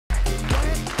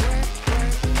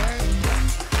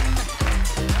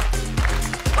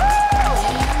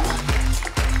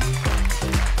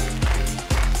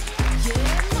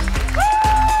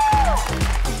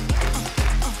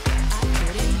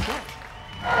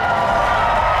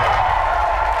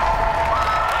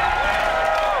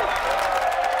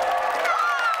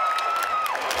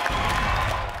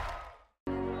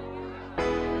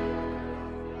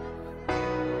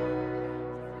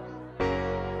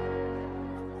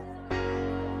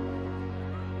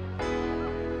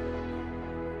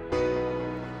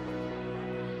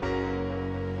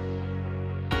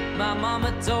My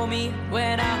mama told me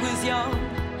when I was young,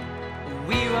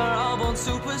 we were all born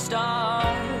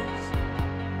superstars.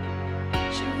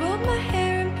 She rolled my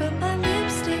hair and put my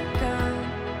lipstick on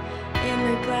in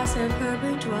the glass of her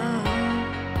boudoir.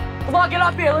 Come on, get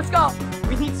up here, let's go.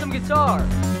 We need some guitar.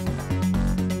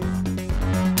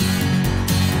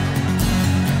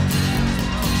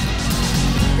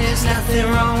 There's nothing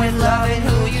wrong with loving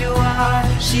who you are,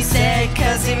 she said,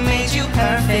 'cause he made you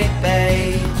perfect,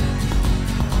 babe.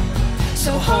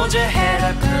 So hold your head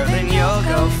up, girl, and you'll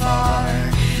go far.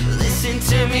 Listen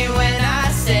to me when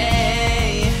I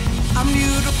say I'm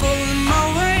beautiful in my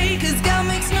way, 'cause God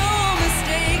makes no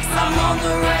mistakes. I'm on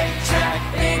the right track,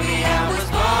 baby, I was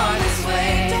born this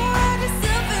way. Don't hurt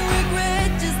yourself and regret,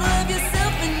 just love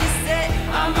yourself and you say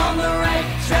I'm on the right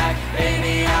track,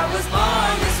 baby, I was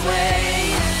born this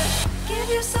way. Give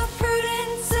yourself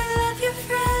prudence and love your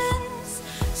friends,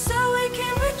 so we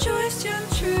can rejoice your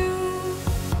truth.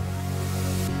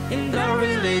 In the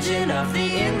religion of the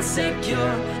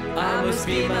insecure, I must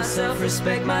be myself,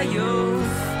 respect my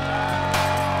youth.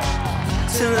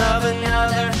 To love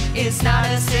another is not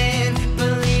a sin,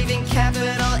 believe in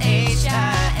capital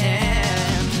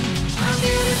H-I-M. I'm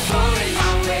beautiful in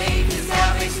my way, 'cause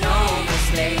God makes no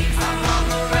mistakes. I'm on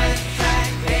the right track,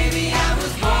 baby, I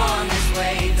was born this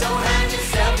way. Don't hurt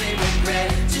yourself in regret,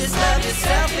 just love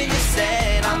yourself and you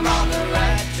said I'm on the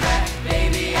right track,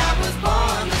 baby, I was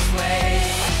born this way.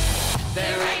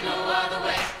 There ain't no other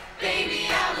way, baby,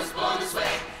 I was born this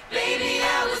way. Baby,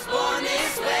 I was born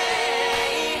this way.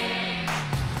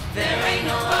 There ain't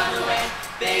no other way,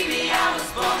 baby, I was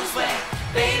born this way.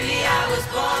 Baby, I was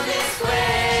born this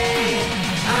way.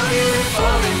 I'm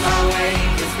beautiful in my way,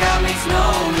 'cause God makes no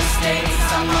mistakes.